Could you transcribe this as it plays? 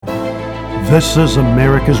This is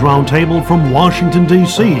America's Roundtable from Washington,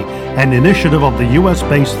 D.C., an initiative of the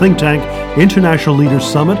U.S.-based think tank International Leaders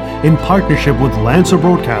Summit in partnership with Lancer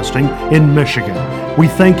Broadcasting in Michigan. We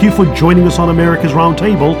thank you for joining us on America's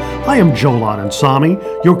Roundtable. I am Joel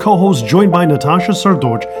Anand-Samy, your co-host, joined by Natasha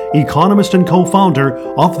Srdoc, economist and co-founder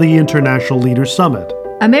of the International Leaders Summit.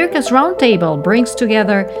 America's Roundtable brings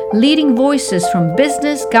together leading voices from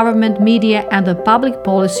business, government, media, and the public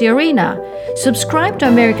policy arena. Subscribe to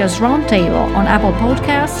America's Roundtable on Apple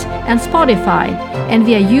Podcasts and Spotify, and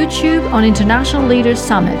via YouTube on International Leaders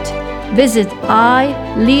Summit. Visit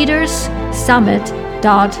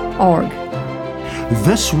ileaderssummit.org.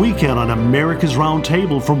 This weekend on America's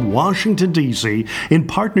Roundtable from Washington, D.C., in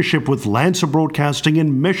partnership with Lancer Broadcasting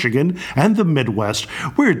in Michigan and the Midwest,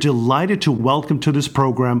 we're delighted to welcome to this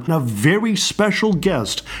program a very special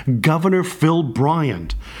guest, Governor Phil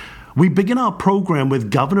Bryant. We begin our program with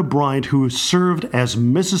Governor Bryant, who served as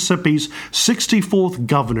Mississippi's 64th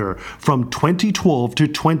governor from 2012 to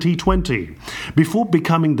 2020. Before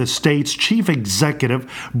becoming the state's chief executive,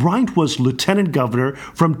 Bryant was lieutenant governor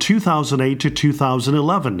from 2008 to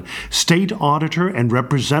 2011, state auditor, and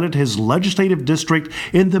represented his legislative district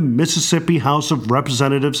in the Mississippi House of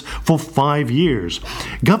Representatives for 5 years.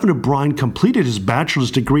 Governor Bryant completed his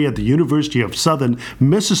bachelor's degree at the University of Southern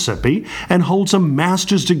Mississippi and holds a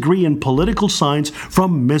master's degree in political science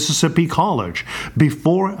from Mississippi College.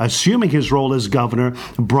 Before assuming his role as governor,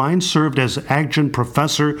 Bryant served as adjunct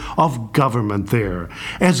professor of government there.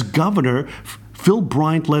 As governor, Phil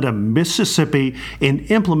Bryant led a Mississippi in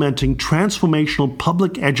implementing transformational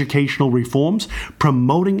public educational reforms,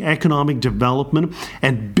 promoting economic development,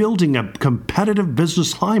 and building a competitive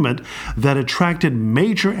business climate that attracted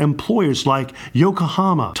major employers like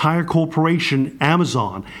Yokohama Tire Corporation,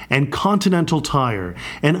 Amazon, and Continental Tire.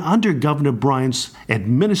 And under Governor Bryant's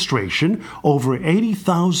administration, over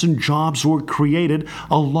 80,000 jobs were created,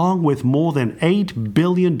 along with more than $8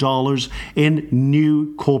 billion in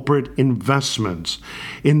new corporate investment.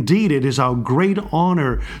 Indeed, it is our great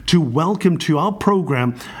honor to welcome to our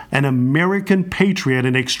program an American patriot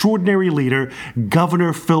and extraordinary leader,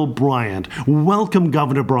 Governor Phil Bryant. Welcome,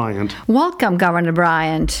 Governor Bryant. Welcome, Governor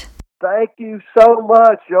Bryant. Thank you so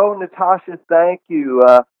much, Joe, Natasha. Thank you.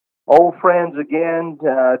 Old friends again,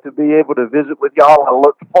 to be able to visit with y'all. I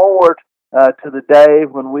look forward to the day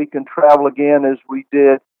when we can travel again as we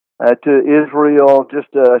did to Israel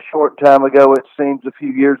just a short time ago. It seems a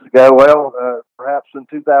few years ago. Well, perhaps in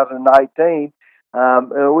 2019,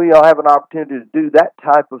 we all have an opportunity to do that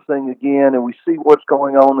type of thing again, and we see what's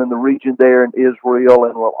going on in the region there in Israel,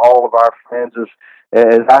 and with all of our friends,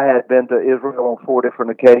 as I had been to Israel on 4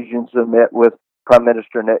 different occasions and met with Prime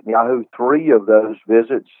Minister Netanyahu, 3 of those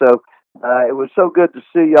visits. So it was so good to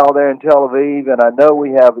see y'all there in Tel Aviv, and I know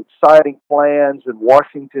we have exciting plans in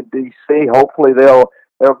Washington, D.C. Hopefully there'll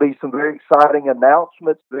be some very exciting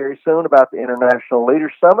announcements very soon about the International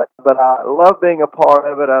Leaders Summit. But I love being a part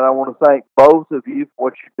of it, and I want to thank both of you for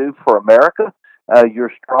what you do for America,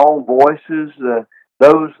 your strong voices,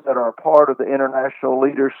 those that are a part of the International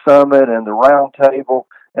Leaders Summit and the Roundtable,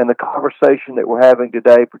 and the conversation that we're having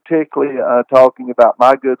today, particularly talking about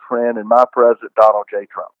my good friend and my president, Donald J.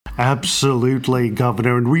 Trump. Absolutely,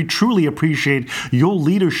 Governor, and we truly appreciate your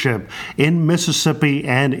leadership in Mississippi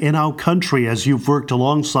and in our country as you've worked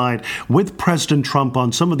alongside with President Trump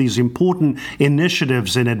on some of these important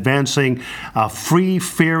initiatives in advancing free,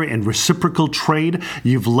 fair, and reciprocal trade.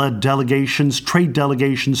 You've led trade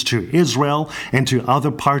delegations to Israel and to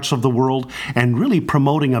other parts of the world, and really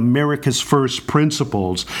promoting America's first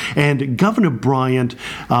principles. And Governor Bryant,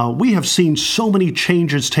 we have seen so many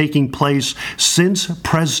changes taking place since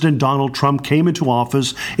President Donald Trump came into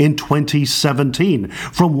office in 2017,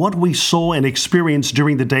 from what we saw and experienced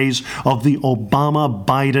during the days of the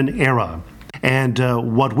Obama-Biden era. And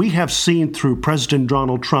what we have seen through President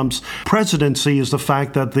Donald Trump's presidency is the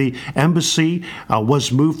fact that the embassy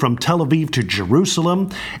was moved from Tel Aviv to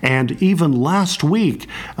Jerusalem. And even last week,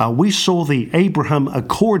 we saw the Abraham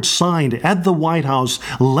Accord signed at the White House,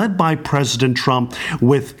 led by President Trump,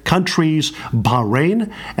 with countries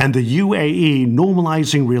Bahrain and the UAE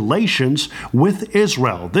normalizing relations with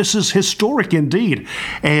Israel. This is historic indeed.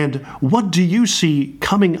 And what do you see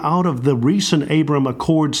coming out of the recent Abraham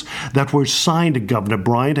Accords that were signed, Governor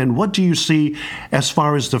Bryant, and what do you see as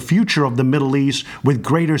far as the future of the Middle East with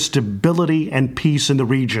greater stability and peace in the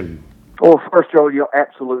region? Well, first, Joe, you're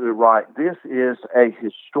absolutely right. This is a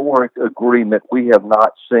historic agreement we have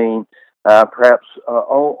not seen, perhaps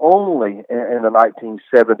only in the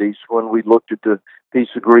 1970s when we looked at the peace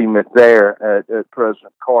agreement there at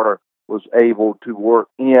President Carter was able to work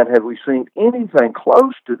in have we seen anything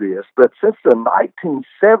close to this. But since the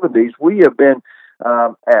 1970s, we have been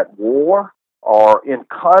at war or in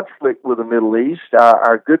conflict with the Middle East.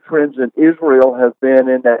 Our good friends in Israel have been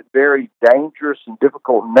in that very dangerous and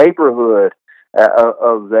difficult neighborhood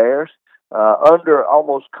of theirs under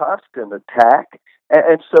almost constant attack.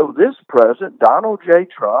 And so this president, Donald J.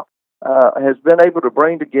 Trump, has been able to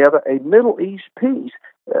bring together a Middle East peace.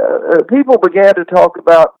 People began to talk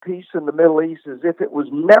about peace in the Middle East as if it was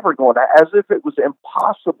never going to, as if it was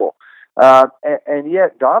impossible. And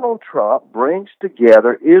yet Donald Trump brings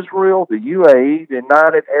together Israel, the UAE, the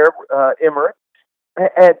United Arab Emirates,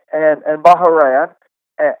 and Bahrain,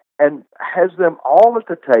 and has them all at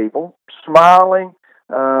the table, smiling,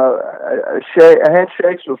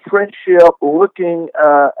 handshakes of friendship, looking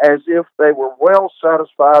as if they were well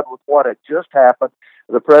satisfied with what had just happened.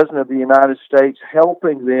 The President of the United States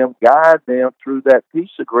helping them, guide them through that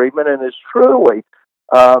peace agreement, and it's truly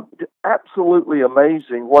absolutely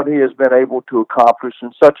amazing what he has been able to accomplish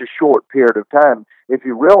in such a short period of time. If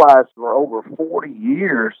you realize for over 40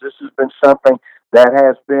 years, this has been something that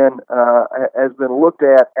has been looked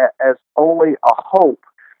at as only a hope.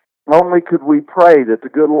 Only could we pray that the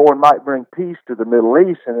good Lord might bring peace to the Middle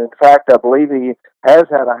East. And in fact, I believe he has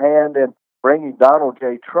had a hand in bringing Donald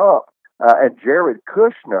J. Trump and Jared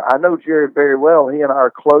Kushner. I know Jared very well. He and I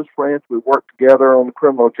are close friends. We worked together on the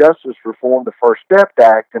criminal justice reform, the First Step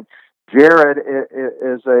Act. And Jared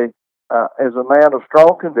is a man of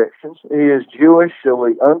strong convictions. He is Jewish, so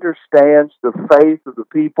he understands the faith of the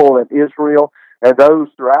people in Israel and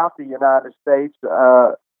those throughout the United States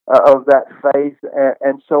of that faith.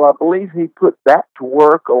 And so I believe he put that to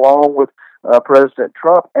work along with President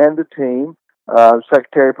Trump and the team,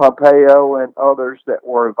 Secretary Pompeo and others that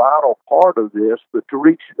were a vital part of this, but to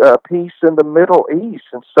reach peace in the Middle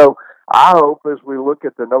East. And so I hope as we look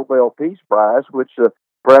at the Nobel Peace Prize, which the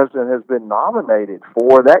President has been nominated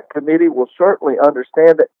for, that committee will certainly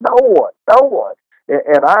understand that no one,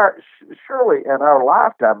 surely in our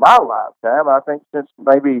lifetime, my lifetime, I think since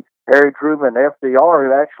maybe Harry Truman, FDR,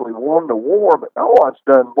 who actually won the war, but no one's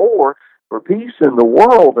done more for peace in the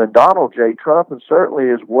world than Donald J. Trump, and certainly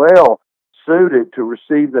is well suited to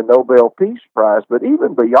receive the Nobel Peace Prize. But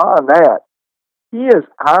even beyond that, he is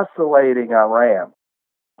isolating Iran.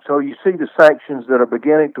 So you see the sanctions that are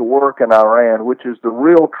beginning to work in Iran, which is the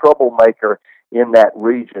real troublemaker in that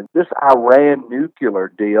region. This Iran nuclear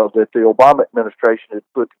deal that the Obama administration has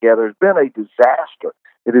put together has been a disaster.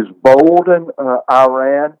 It has boldened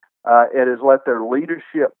Iran. It has let their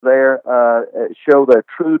leadership there show their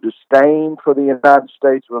true disdain for the United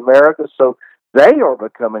States of America. So they are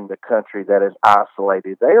becoming the country that is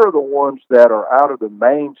isolated. They are the ones that are out of the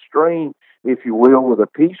mainstream, if you will, with the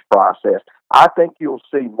peace process. I think you'll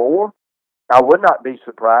see more. I would not be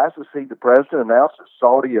surprised to see the president announce that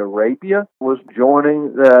Saudi Arabia was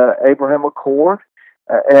joining the Abraham Accord,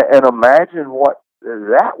 and imagine what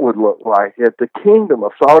that would look like if the kingdom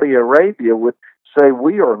of Saudi Arabia would say,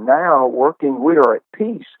 we are at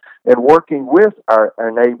peace and working with our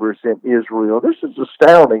neighbors in Israel. This is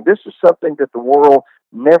astounding. This is something that the world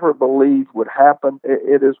never believed would happen.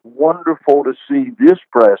 It is wonderful to see this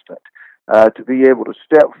president to be able to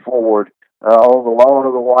step forward on the lawn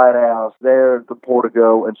of the White House there at the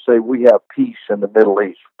Portico and say, we have peace in the Middle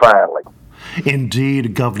East, finally.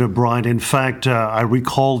 Indeed, Governor Bryant. In fact, I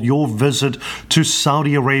recall your visit to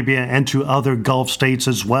Saudi Arabia and to other Gulf states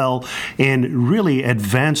as well, in really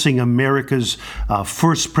advancing America's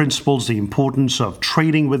first principles, the importance of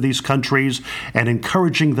trading with these countries and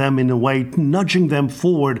encouraging them in a way, nudging them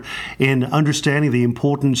forward in understanding the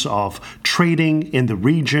importance of trading in the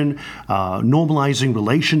region, normalizing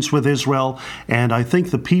relations with Israel. And I think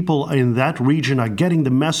the people in that region are getting the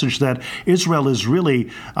message that Israel is really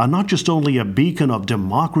not just only a beacon of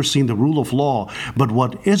democracy and the rule of law, but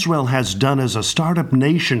what Israel has done as a startup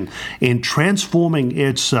nation in transforming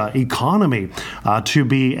its economy to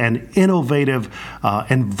be an innovative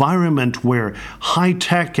environment where high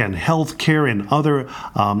tech and healthcare and other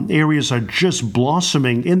areas are just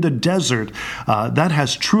blossoming in the desert, that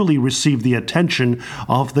has truly received the attention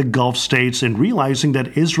of the Gulf states in realizing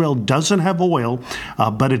that Israel doesn't have oil,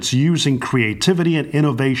 but it's using creativity and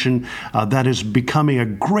innovation that is becoming a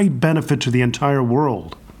great benefit to the entire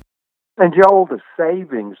world. And Joel, the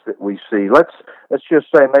savings that we see, let's just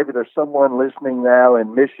say maybe there's someone listening now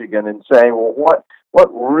in Michigan and saying, well,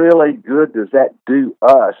 what really good does that do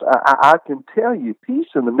us? I can tell you, peace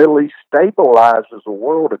in the Middle East stabilizes the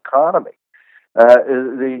world economy.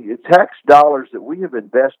 The tax dollars that we have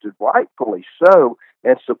invested, rightfully so,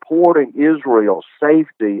 in supporting Israel's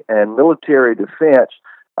safety and military defense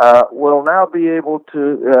will now be able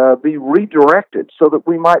to be redirected so that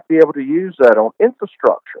we might be able to use that on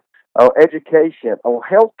infrastructure, on education, on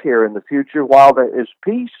healthcare in the future while there is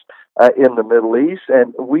peace in the Middle East,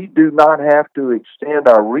 and we do not have to extend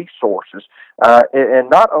our resources. And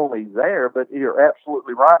not only there, but you're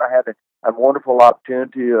absolutely right. I had a wonderful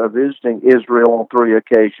opportunity of visiting Israel on 3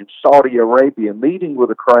 occasions, Saudi Arabia, meeting with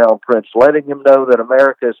the Crown Prince, letting him know that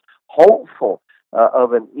America is hopeful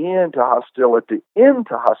of an end to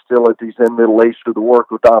hostilities in the Middle East through the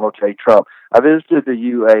work of Donald J. Trump. I visited the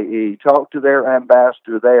UAE, talked to their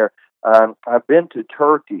ambassador there. I've been to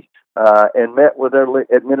Turkey and met with their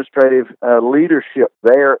administrative leadership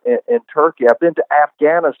there in Turkey. I've been to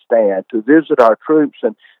Afghanistan to visit our troops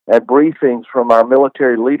and at briefings from our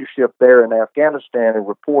military leadership there in Afghanistan and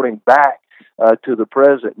reporting back to the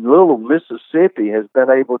president. Little Mississippi has been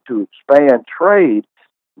able to expand trade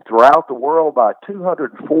throughout the world by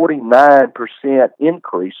 249%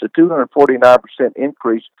 increase, a 249%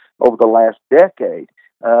 increase over the last decade.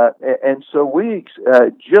 And so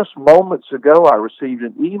just moments ago, I received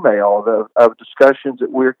an email of discussions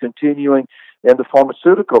that we're continuing in the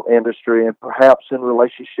pharmaceutical industry and perhaps in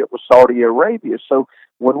relationship with Saudi Arabia. So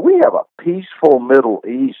when we have a peaceful Middle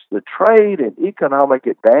East, the trade and economic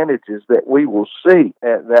advantages that we will see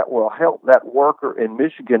that will help that worker in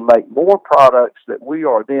Michigan make more products that we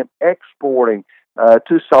are then exporting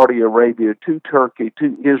to Saudi Arabia, to Turkey,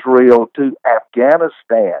 to Israel, to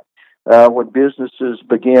Afghanistan. When businesses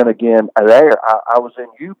began again there, I was in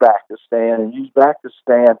Uzbekistan, and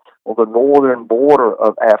Uzbekistan on the northern border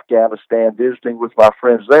of Afghanistan, visiting with my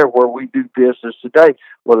friends there, where we do business today.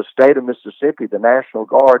 Well, the state of Mississippi, the National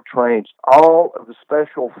Guard trains all of the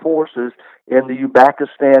special forces in the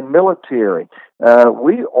Uzbekistan military.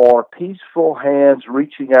 We are peaceful hands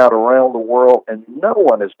reaching out around the world, and no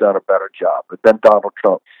one has done a better job than Donald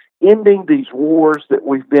Trump. Ending these wars that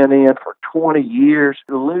we've been in for 20 years,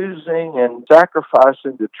 losing and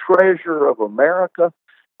sacrificing the treasure of America.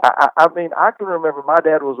 I mean, I can remember my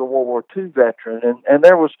dad was a World War II veteran, and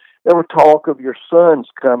there were talk of your sons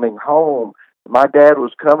coming home. My dad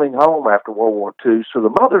was coming home after World War II. So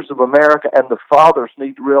the mothers of America and the fathers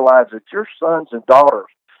need to realize that your sons and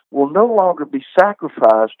daughters will no longer be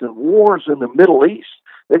sacrificed in wars in the Middle East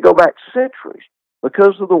that go back centuries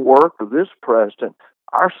because of the work of this president.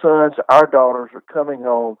 Our sons, our daughters are coming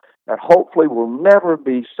home and hopefully will never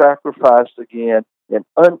be sacrificed again in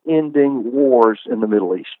unending wars in the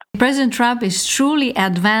Middle East. President Trump is truly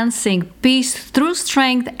advancing peace through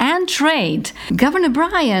strength and trade. Governor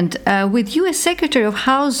Bryant, with U.S. Secretary of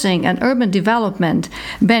Housing and Urban Development,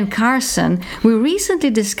 Ben Carson, we recently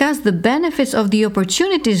discussed the benefits of the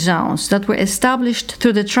opportunity zones that were established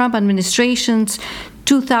through the Trump administration's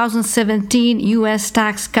 2017 U.S.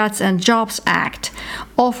 Tax Cuts and Jobs Act,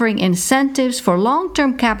 offering incentives for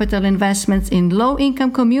long-term capital investments in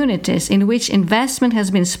low-income communities in which investment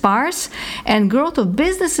has been sparse and growth of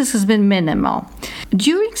businesses has been minimal.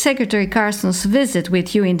 During Secretary Carson's visit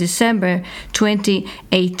with you in December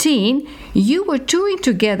 2018, you were touring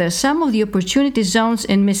together some of the opportunity zones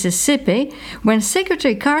in Mississippi when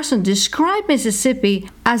Secretary Carson described Mississippi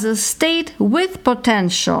as a state with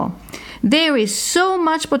potential. There is so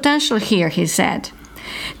much potential here, he said.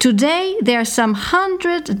 Today, there are some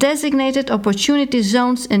 100 designated opportunity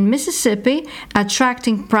zones in Mississippi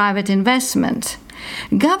attracting private investment.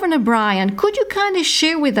 Governor Bryant, could you kindly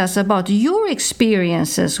share with us about your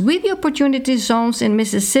experiences with the opportunity zones in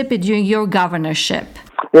Mississippi during your governorship?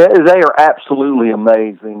 Yeah, they are absolutely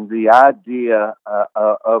amazing. The idea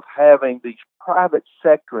of having these private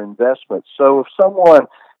sector investments. So if someone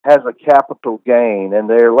has a capital gain and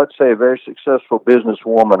they're, let's say, a very successful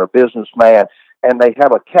businesswoman or businessman, and they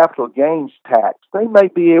have a capital gains tax, they may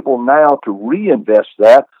be able now to reinvest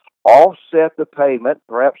that, offset the payment,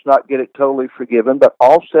 perhaps not get it totally forgiven, but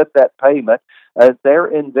offset that payment as they're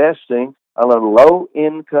investing in a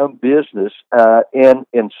low-income business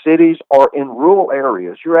in cities or in rural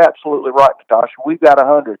areas. You're absolutely right, Natasha. We've got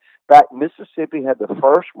 100. In fact, Mississippi had the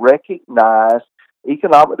first recognized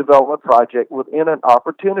economic development project within an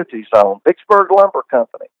opportunity zone, Vicksburg Lumber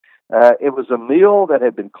Company. It was a mill that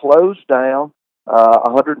had been closed down.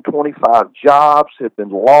 125 jobs had been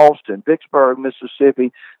lost in Vicksburg,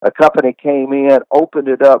 Mississippi. A company came in, opened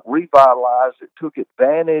it up, revitalized it, took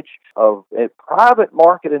advantage of a private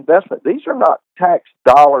market investment. These are not tax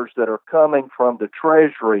dollars that are coming from the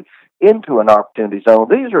Treasury into an opportunity zone.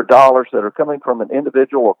 These are dollars that are coming from an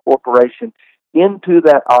individual or corporation into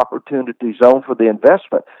that opportunity zone for the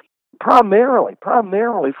investment. primarily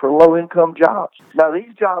for low-income jobs. Now,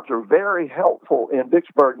 these jobs are very helpful in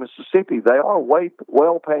Vicksburg, Mississippi. They are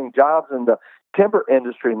well-paying jobs in the timber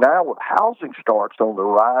industry. Now, with housing starts on the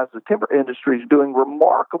rise, the timber industry is doing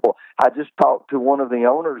remarkable. I just talked to one of the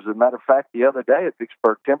owners, as a matter of fact, the other day at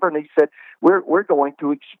Vicksburg Timber, and he said, we're going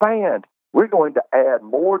to expand. We're going to add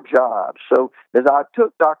more jobs. So as I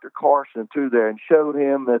took Dr. Carson through there and showed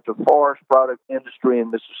him that the forest product industry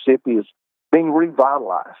in Mississippi is being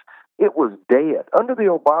revitalized, it was dead. Under the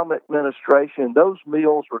Obama administration, those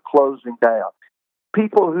mills were closing down.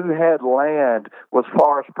 People who had land with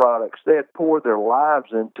forest products they had poured their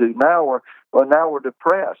lives into now were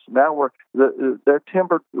depressed. Now their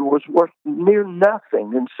timber was worth near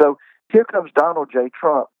nothing. And so here comes Donald J.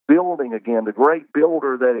 Trump building again, the great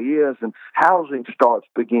builder that he is, and housing starts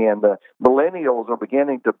begin. The millennials are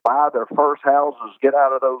beginning to buy their first houses, get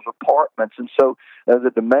out of those apartments. And so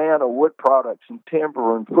the demand of wood products and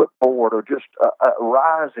timber and footboard are just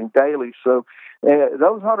rising daily. So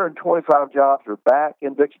those 125 jobs are back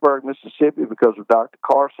in Vicksburg, Mississippi because of Dr.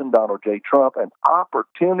 Carson, Donald J. Trump, and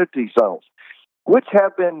opportunity zones, which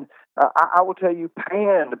have been, I will tell you,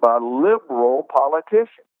 panned by liberal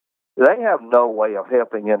politicians. They have no way of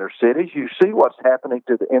helping inner cities. You see what's happening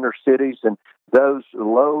to the inner cities and those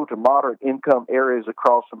low to moderate income areas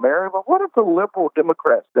across America. But what have the liberal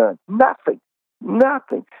Democrats done? Nothing.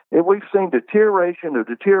 And we've seen deterioration of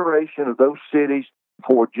those cities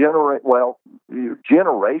for generations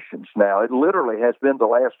now. It literally has been the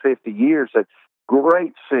last 50 years that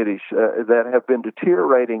great cities that have been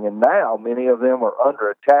deteriorating, and now many of them are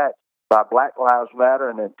under attack by Black Lives Matter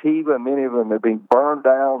and Antifa. Many of them are being burned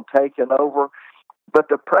down, taken over. But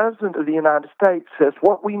the President of the United States says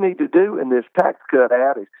what we need to do in this tax cut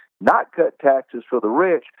act is not cut taxes for the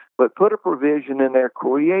rich, but put a provision in there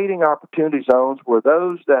creating opportunity zones where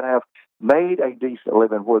those that have made a decent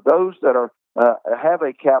living, where those that are have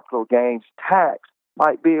a capital gains tax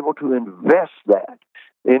might be able to invest that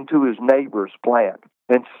into his neighbor's plant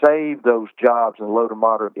and save those jobs in low to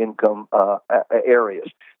moderate income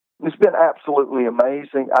areas. It's been absolutely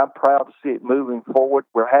amazing. I'm proud to see it moving forward.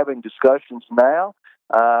 We're having discussions now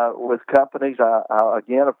with companies,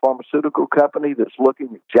 again, a pharmaceutical company that's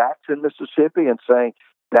looking at Jackson, Mississippi, and saying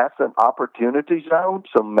that's an opportunity zone,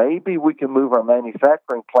 so maybe we can move our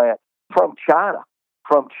manufacturing plant from China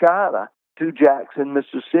to Jackson,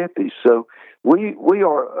 Mississippi. So we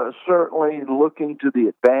are certainly looking to the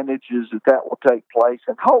advantages that will take place,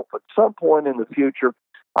 and hope at some point in the future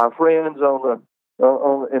our friends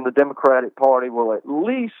in the Democratic Party will at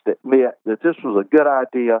least admit that this was a good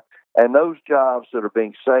idea, and those jobs that are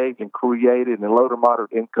being saved and created in low to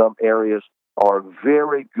moderate income areas are a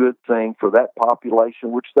very good thing for that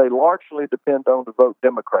population, which they largely depend on to vote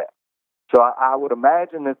Democrat. So I would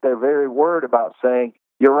imagine that they're very worried about saying,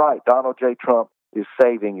 you're right, Donald J. Trump is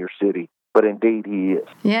saving your city. But indeed, he is.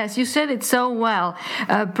 Yes, you said it so well.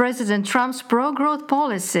 President Trump's pro-growth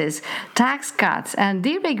policies, tax cuts, and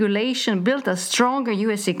deregulation built a stronger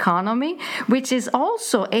U.S. economy, which is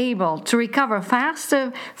also able to recover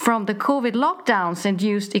faster from the COVID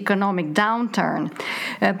lockdowns-induced economic downturn.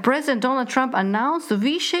 President Donald Trump announced the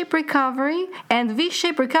V-shaped recovery, and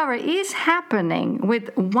V-shaped recovery is happening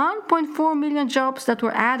with 1.4 million jobs that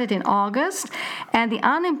were added in August, and the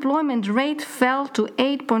unemployment rate fell to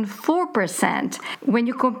 8.4%. When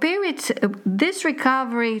you compare this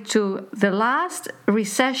recovery to the last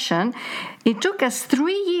recession, it took us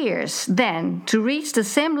 3 years then to reach the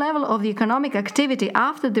same level of the economic activity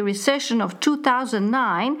after the recession of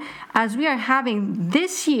 2009 as we are having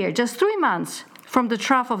this year, just 3 months from the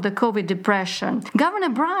trough of the COVID depression. Governor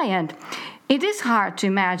Bryant, it is hard to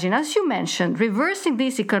imagine, as you mentioned, reversing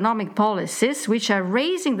these economic policies which are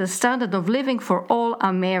raising the standard of living for all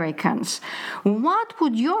Americans. What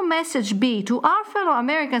would your message be to our fellow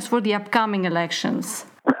Americans for the upcoming elections?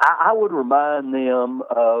 I would remind them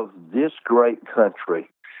of this great country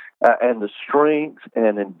and the strength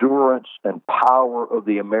and endurance and power of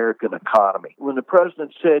the American economy. When the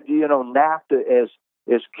president said, NAFTA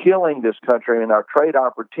is killing this country and our trade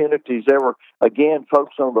opportunities, there were, again,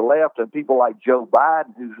 folks on the left and people like Joe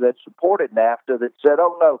Biden who had supported NAFTA that said,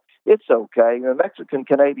 oh, no, it's okay. The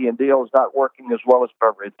Mexican-Canadian deal is not working as well as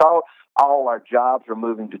everybody thought. All our jobs are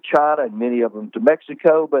moving to China and many of them to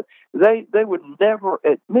Mexico, but they would never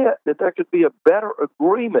admit that there could be a better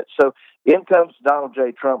agreement. So in comes Donald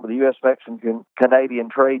J. Trump with the U.S.-Mexican-Canadian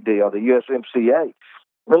trade deal, the USMCA.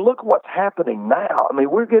 And look what's happening now. I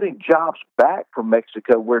mean, we're getting jobs back from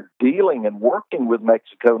Mexico. We're dealing and working with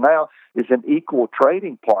Mexico now as an equal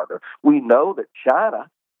trading partner. We know that China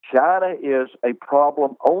is a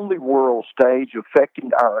problem on the world stage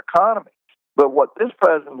affecting our economy. But what this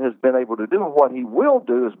president has been able to do, and what he will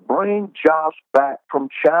do, is bring jobs back from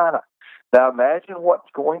China. Now imagine what's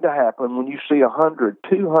going to happen when you see 100,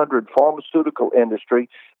 200 pharmaceutical industry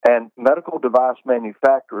and medical device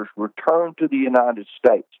manufacturers return to the United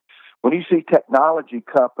States. When you see technology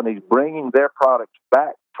companies bringing their products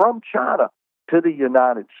back from China to the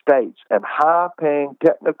United States, and high-paying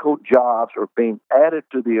technical jobs are being added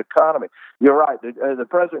to the economy. You're right. The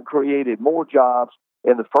president created more jobs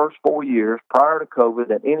in the first 4 years prior to COVID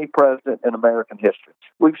than any president in American history.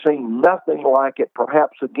 We've seen nothing like it,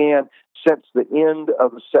 perhaps again, since the end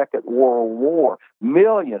of the Second World War.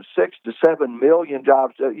 Millions, 6 to 7 million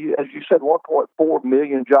jobs, as you said, 1.4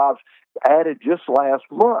 million jobs added just last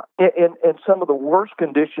month in some of the worst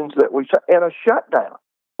conditions that we saw, in a shutdown.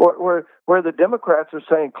 Where the Democrats are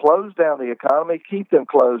saying close down the economy, keep them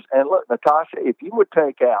closed. And look, Natasha, if you would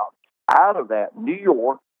take out of that New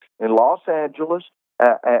York and Los Angeles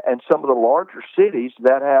and some of the larger cities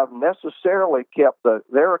that have necessarily kept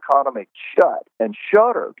their economy shut and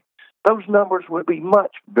shuttered, those numbers would be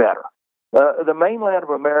much better. The mainland of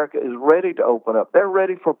America is ready to open up. They're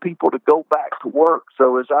ready for people to go back to work.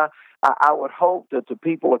 So as I would hope that the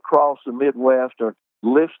people across the Midwest are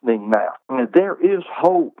listening now. There is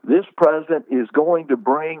hope. This president is going to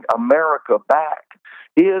bring America back.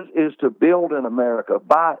 His is to build in America,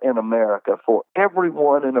 buy in America, for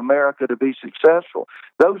everyone in America to be successful.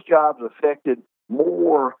 Those jobs affected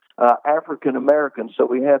more African Americans, so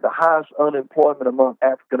we had the highest unemployment among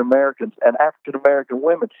African Americans and African American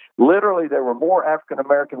women. Literally, there were more African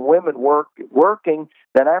American women working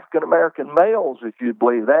than African American males, if you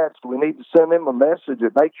believe that. So we need to send them a message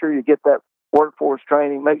that make sure you get that workforce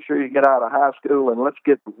training, make sure you get out of high school, and let's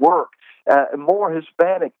get to work. More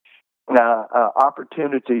Hispanic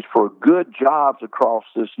opportunities for good jobs across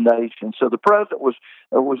this nation. So the president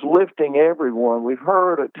was lifting everyone. We've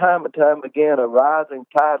heard time and time again, a rising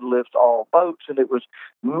tide lifts all boats, and it was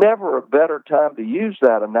never a better time to use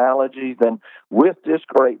that analogy than with this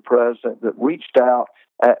great president that reached out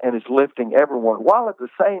and is lifting everyone, while at the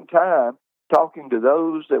same time talking to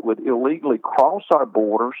those that would illegally cross our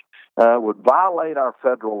borders, would violate our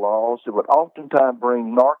federal laws, that would oftentimes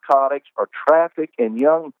bring narcotics or traffic and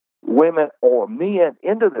young women or men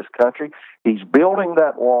into this country. He's building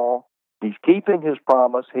that wall. He's keeping his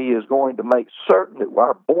promise. He is going to make certain that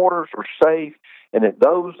our borders are safe and that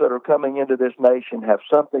those that are coming into this nation have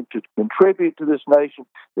something to contribute to this nation,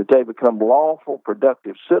 that they become lawful,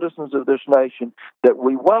 productive citizens of this nation, that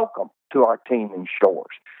we welcome to our teeming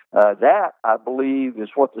shores. That, I believe, is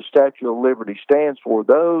what the Statue of Liberty stands for.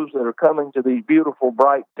 Those that are coming to these beautiful,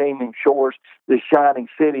 bright, teeming shores, this shining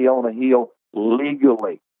city on a hill,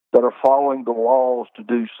 legally, that are following the laws to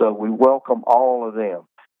do so. We welcome all of them.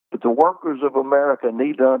 But the workers of America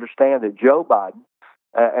need to understand that Joe Biden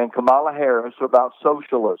and Kamala Harris are about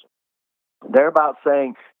socialism. They're about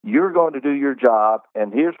saying, you're going to do your job,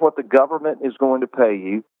 and here's what the government is going to pay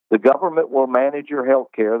you. The government will manage your health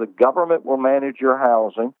care. The government will manage your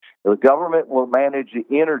housing. The government will manage the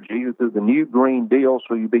energy through the new Green Deal,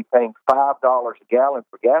 so you'll be paying $5 a gallon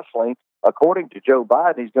for gasoline. According to Joe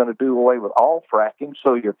Biden, he's going to do away with all fracking,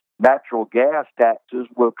 so your natural gas taxes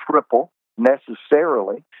will triple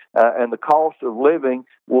necessarily, and the cost of living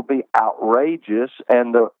will be outrageous,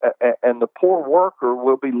 and the poor worker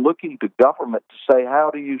will be looking to government to say,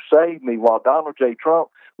 how do you save me? While Donald J. Trump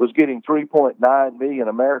was getting 3.9 million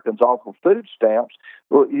Americans off of food stamps,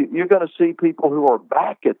 well, you're going to see people who are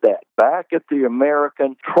back at the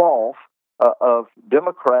American trough of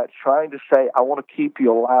Democrats trying to say, I want to keep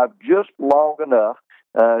you alive just long enough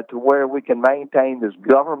to where we can maintain this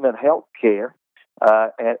government health care.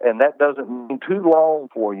 And that doesn't mean too long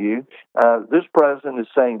for you. This president is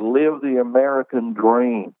saying, live the American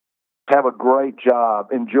dream. Have a great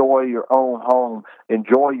job. Enjoy your own home.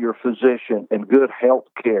 Enjoy your physician and good health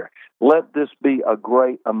care. Let this be a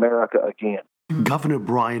great America again. Governor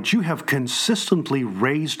Bryant, you have consistently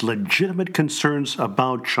raised legitimate concerns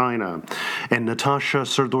about China. And Natasha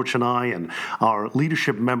Srdoc and I and our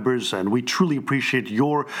leadership members, and we truly appreciate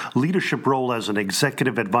your leadership role as an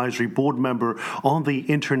executive advisory board member on the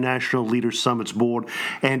International Leaders Summits board.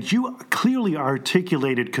 And you clearly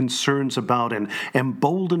articulated concerns about an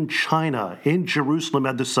emboldened China in Jerusalem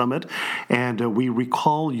at the summit. And we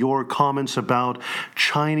recall your comments about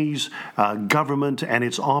Chinese government and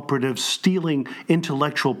its operatives stealing stealing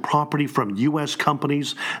intellectual property from U.S.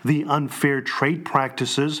 companies, the unfair trade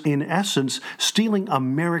practices, in essence, stealing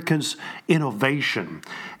America's innovation.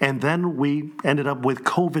 And then we ended up with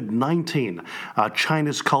COVID-19,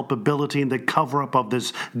 China's culpability in the cover-up of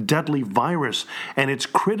this deadly virus, and its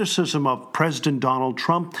criticism of President Donald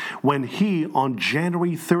Trump when he, on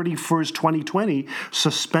January 31st, 2020,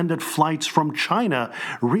 suspended flights from China,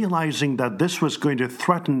 realizing that this was going to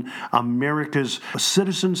threaten America's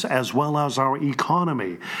citizens as well as our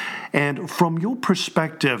economy. And from your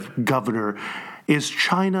perspective, Governor, is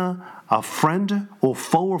China a friend or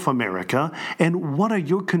foe of America? And what are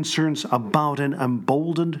your concerns about an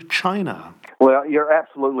emboldened China? Well, you're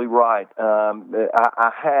absolutely right.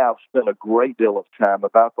 I have spent a great deal of time,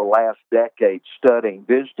 about the last decade,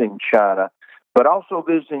 visiting China, but also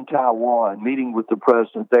visiting Taiwan, meeting with the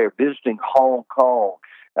president there, visiting Hong Kong,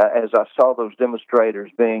 as I saw those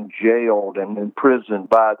demonstrators being jailed and imprisoned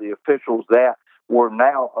by the officials that were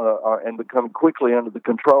now and becoming quickly under the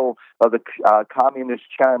control of the Communist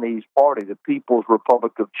Chinese Party, the People's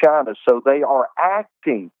Republic of China. So they are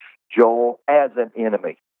acting, Joel, as an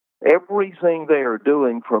enemy. Everything they are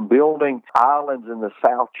doing, from building islands in the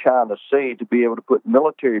South China Sea to be able to put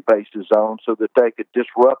military bases on so that they could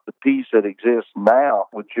disrupt the peace that exists now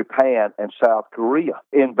with Japan and South Korea,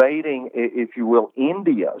 invading, if you will,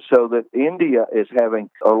 India, so that India is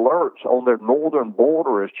having alerts on their northern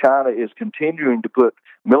border as China is continuing to put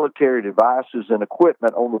military devices and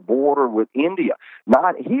equipment on the border with India.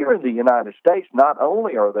 Not here in the United States, not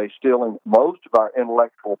only are they stealing most of our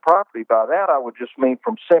intellectual property, by that I would just mean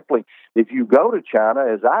from simply, if you go to China,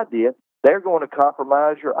 as I did, they're going to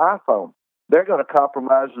compromise your iPhone. They're going to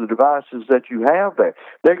compromise the devices that you have there.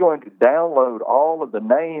 They're going to download all of the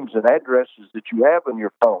names and addresses that you have on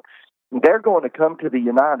your phone. They're going to come to the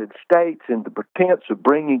United States in the pretense of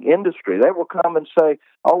bringing industry. They will come and say,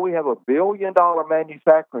 oh, we have $1 billion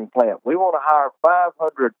manufacturing plant. We want to hire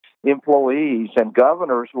 500 employees. And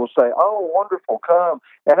governors will say, oh, wonderful, come.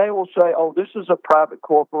 And they will say, oh, this is a private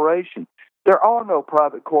corporation. There are no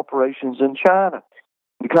private corporations in China.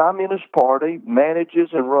 The Communist Party manages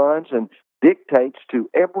and runs and dictates to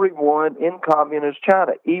everyone in Communist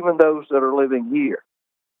China, even those that are living here.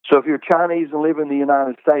 So if you're Chinese and live in the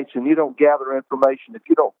United States and you don't gather information, if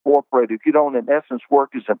you don't cooperate, if you don't, in essence, work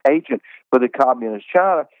as an agent for the Communist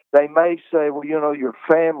China, they may say, well, you know, your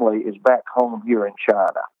family is back home here in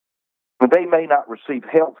China. But they may not receive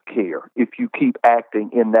health care if you keep acting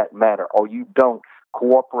in that manner, or you don't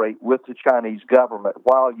cooperate with the Chinese government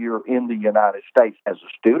while you're in the United States as a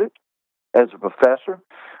student, as a professor.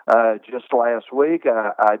 Just last week,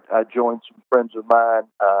 I joined some friends of mine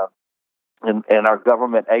and our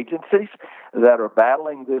government agencies that are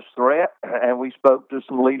battling this threat, and we spoke to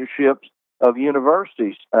some leaderships of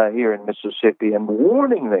universities here in Mississippi and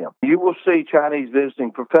warning them. You will see Chinese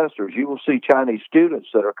visiting professors. You will see Chinese students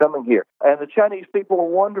that are coming here. And the Chinese people are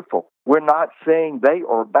wonderful. We're not saying they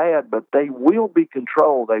are bad, but they will be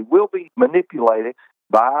controlled. They will be manipulated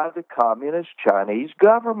by the Communist Chinese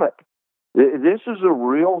government. This is a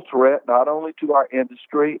real threat not only to our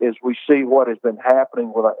industry as we see what has been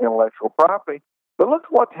happening with our intellectual property, but look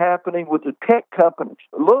what's happening with the tech companies.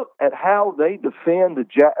 Look at how they defend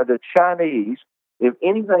the Chinese. If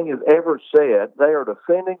anything is ever said, they are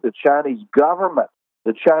defending the Chinese government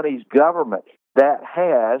that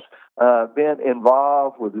has been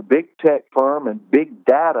involved with the big tech firm and big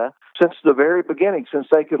data since the very beginning, since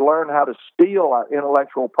they could learn how to steal our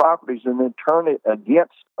intellectual properties and then turn it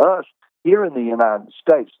against us here in the United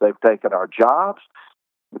States. They've taken our jobs.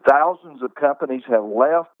 Thousands of companies have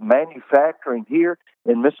left manufacturing here.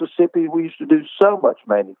 In Mississippi, we used to do so much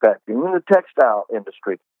manufacturing in the textile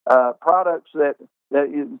industry. Products that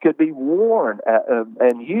could be worn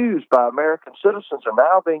and used by American citizens are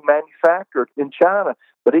now being manufactured in China.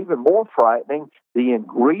 But even more frightening, the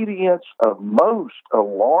ingredients of a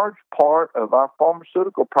large part of our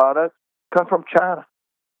pharmaceutical products come from China.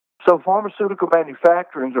 So pharmaceutical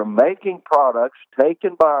manufacturers are making products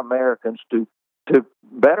taken by Americans to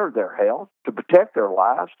better their health, to protect their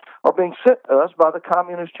lives, are being sent to us by the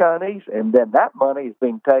Communist Chinese. And then that money is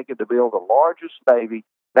being taken to build the largest Navy,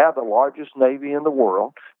 now the largest Navy in the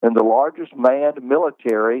world, and the largest manned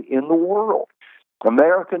military in the world.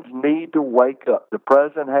 Americans need to wake up. The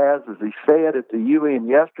president has, as he said at the UN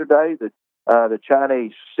yesterday, that the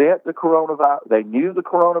Chinese sent the coronavirus. They knew the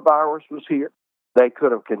coronavirus was here. They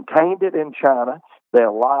could have contained it in China. They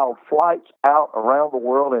allowed flights out around the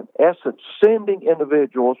world, in essence, sending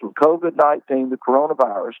individuals with COVID-19, the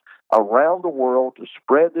coronavirus, around the world to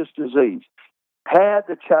spread this disease. Had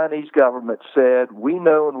the Chinese government said, we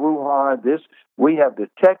know in Wuhan we have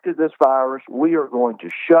detected this virus, we are going to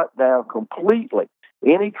shut down completely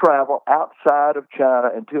any travel outside of China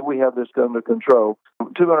until we have this under control,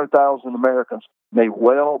 200,000 Americans may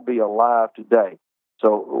well be alive today.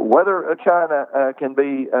 So whether China can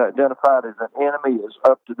be identified as an enemy is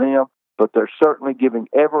up to them, but they're certainly giving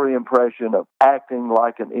every impression of acting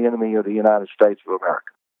like an enemy of the United States of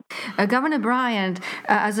America. Governor Bryant,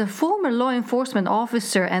 as a former law enforcement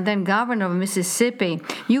officer and then governor of Mississippi,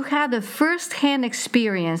 you had a first-hand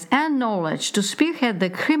experience and knowledge to spearhead the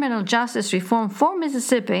criminal justice reform for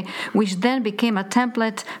Mississippi, which then became a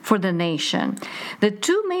template for the nation. The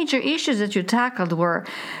two major issues that you tackled were,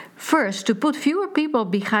 first, to put fewer people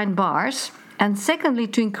behind bars, and secondly,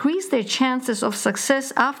 to increase their chances of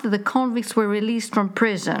success after the convicts were released from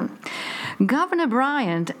prison. Governor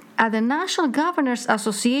Bryant, at the National Governors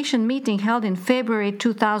Association meeting held in February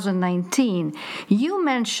 2019, you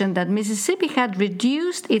mentioned that Mississippi had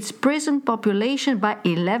reduced its prison population by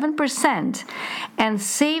 11% and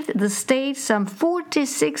saved the state some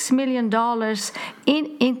 $46 million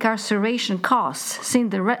in incarceration costs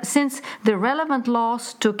since the relevant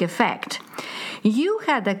laws took effect. You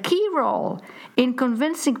had a key role in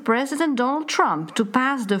convincing President Donald Trump to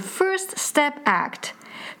pass the First Step Act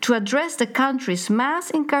to address the country's mass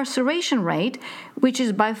incarceration rate, which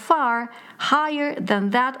is by far higher than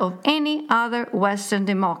that of any other Western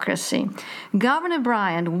democracy. Governor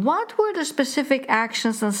Bryant, what were the specific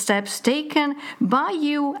actions and steps taken by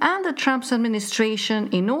you and the Trump administration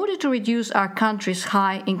in order to reduce our country's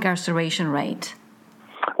high incarceration rate?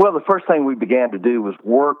 Well, the first thing we began to do was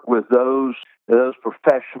work with those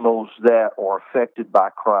professionals that are affected by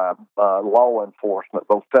crime, law enforcement,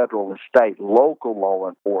 both federal and state, local law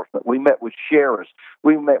enforcement. We met with sheriffs.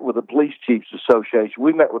 We met with the Police Chiefs Association.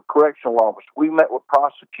 We met with correctional officers. We met with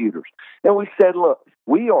prosecutors. And we said, look,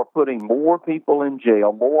 we are putting more people in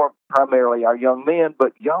jail, more primarily our young men,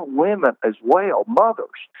 but young women as well, mothers.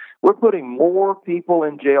 We're putting more people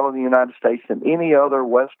in jail in the United States than any other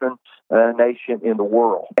Western nation in the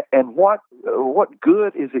world. And what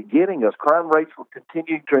good is it getting us? Crime rates will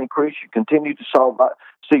continue to increase. You continue to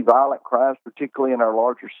see violent crimes, particularly in our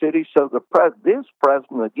larger cities. So this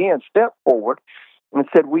president, again, stepped forward and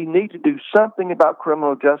said we need to do something about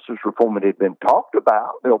criminal justice reform. It had been talked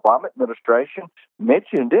about. The Obama administration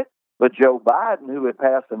mentioned it. But Joe Biden, who had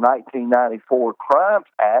passed the 1994 Crimes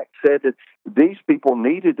Act, said that these people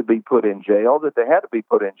needed to be put in jail, that they had to be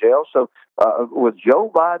put in jail. So with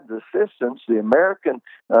Joe Biden's assistance, the American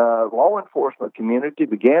law enforcement community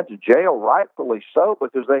began to jail, rightfully so,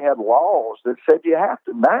 because they had laws that said you have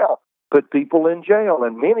to now put people in jail.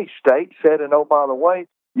 And many states said, and oh, by the way,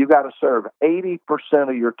 you got to serve 80%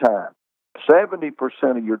 of your time. 70%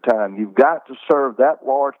 of your time. You've got to serve that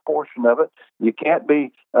large portion of it. You can't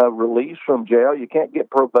be released from jail. You can't get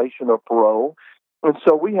probation or parole. And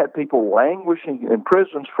so we had people languishing in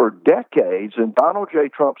prisons for decades, and Donald J.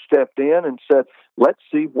 Trump stepped in and said, let's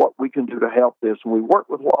see what we can do to help this. And we worked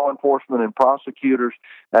with law enforcement and prosecutors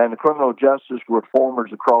and the criminal justice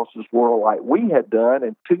reformers across this world like we had done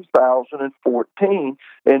in 2014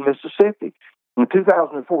 in Mississippi. In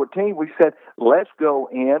 2014, we said, let's go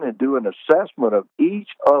in and do an assessment of each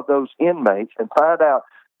of those inmates and find out,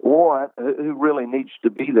 one, who really needs to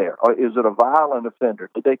be there. Is it a violent offender?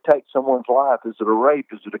 Did they take someone's life? Is it a rape?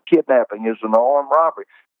 Is it a kidnapping? Is it an armed robbery?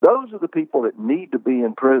 Those are the people that need to be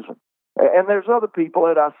in prison. And there's other people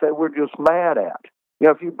that I say we're just mad at. You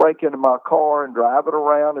know, if you break into my car and drive it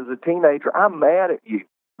around as a teenager, I'm mad at you.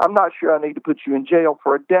 I'm not sure I need to put you in jail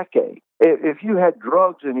for a decade. If you had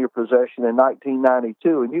drugs in your possession in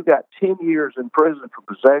 1992 and you got 10 years in prison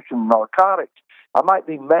for possession of narcotics, I might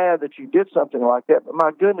be mad that you did something like that, but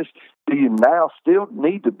my goodness, do you now still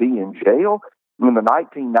need to be in jail? In the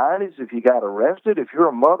 1990s, if you got arrested, if you're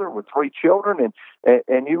a mother with 3 children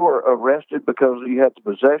and you were arrested because you had the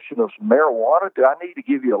possession of some marijuana, do I need to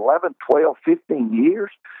give you 11, 12, 15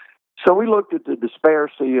 years? So we looked at the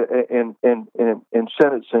disparity in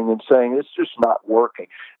sentencing and saying it's just not working.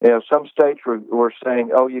 You know, some states were saying,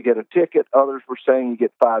 oh, you get a ticket. Others were saying you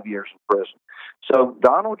get 5 years in prison. So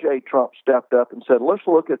Donald J. Trump stepped up and said, let's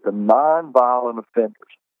look at the nonviolent offenders.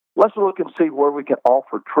 Let's look and see where we can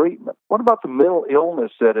offer treatment. What about the mental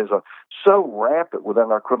illness that is so rampant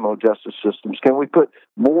within our criminal justice systems? Can we put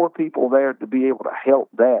more people there to be able to help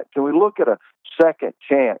that? Can we look at a second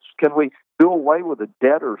chance? Can we do away with a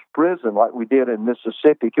debtor's prison like we did in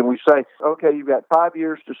Mississippi? Can we say, okay, you've got 5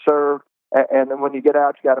 years to serve, and then when you get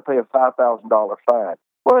out, you got to pay a $5,000 fine?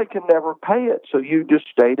 Well, they can never pay it, so you just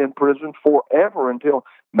stayed in prison forever until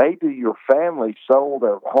maybe your family sold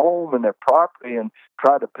their home and their property and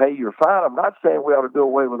tried to pay your fine. I'm not saying we ought to do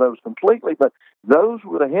away with those completely, but those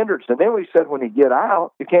were the hindrance. And then we said when you get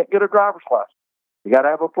out, you can't get a driver's license. You got to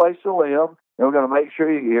have a place to live, and we're going to make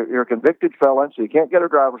sure you're a convicted felon, so you can't get a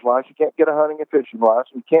driver's license, you can't get a hunting and fishing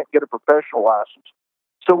license, you can't get a professional license.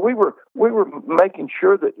 So we were making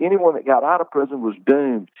sure that anyone that got out of prison was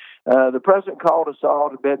doomed. The president called us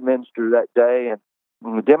all to Bedminster that day, and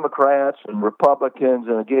the Democrats and Republicans,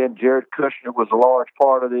 and again, Jared Kushner was a large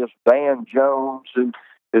part of this. Van Jones, who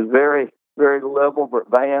is very, very liberal, but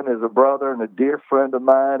Van is a brother and a dear friend of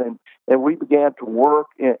mine, and we began to work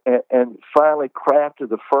and finally crafted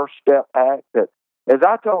the First Step Act that, as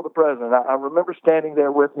I told the president, I remember standing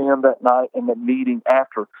there with him that night in the meeting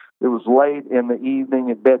after it was late in the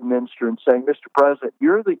evening at Bedminster and saying, Mr. President,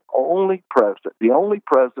 you're the only president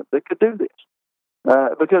that could do this.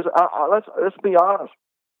 Because let's be honest,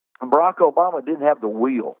 Barack Obama didn't have the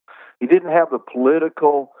will. He didn't have the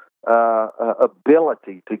political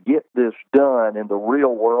ability to get this done in the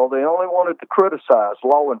real world. They only wanted to criticize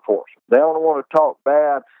law enforcement. They only want to talk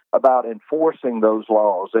bad about enforcing those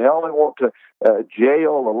laws. They only want to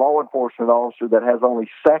jail a law enforcement officer that has only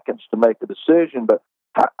seconds to make a decision. But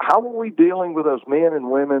how are we dealing with those men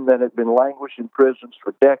and women that have been languished in prisons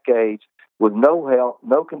for decades with no help,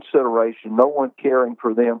 no consideration, no one caring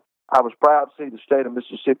for them? I was proud to see the state of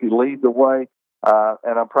Mississippi lead the way,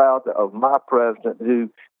 and I'm proud of my president who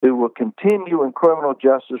will continue in criminal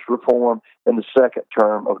justice reform in the second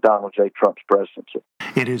term of Donald J. Trump's presidency.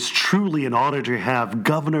 It is truly an honor to have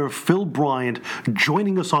Governor Phil Bryant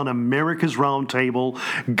joining us on America's Roundtable.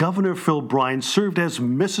 Governor Phil Bryant served as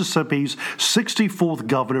Mississippi's 64th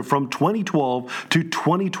governor from 2012 to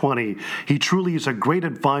 2020. He truly is a great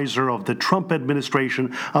advisor of the Trump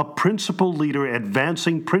administration, a principal leader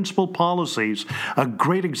advancing principal policies, a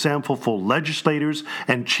great example for legislators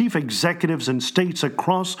and chief executives in states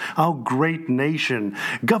across our great nation.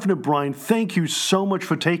 Governor Bryant, thank you so much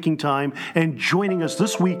for taking time and joining us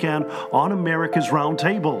this weekend on America's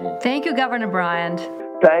Roundtable. Thank you, Governor Bryant.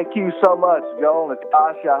 Thank you so much, Joel and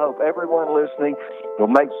Natasha. I hope everyone listening will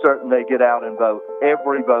make certain they get out and vote.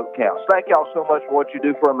 Every vote counts. Thank y'all so much for what you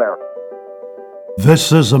do for America.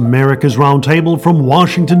 This is America's Roundtable from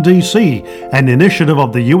Washington, D.C., an initiative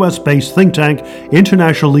of the U.S.-based think tank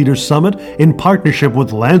International Leaders Summit in partnership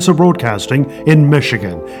with Lancer Broadcasting in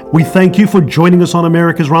Michigan. We thank you for joining us on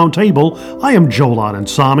America's Roundtable. I am Joel Anand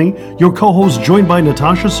Sami, your co-host, joined by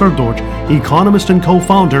Natasha Srdoc, economist and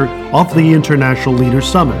co-founder of the International Leaders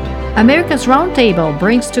Summit. America's Roundtable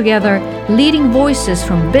brings together leading voices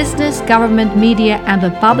from business, government, media, and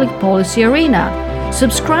the public policy arena.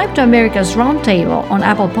 Subscribe to America's Roundtable on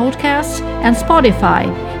Apple Podcasts and Spotify,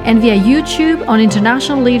 and via YouTube on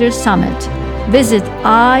International Leaders Summit. Visit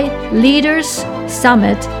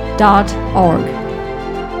iLeadersSummit.org.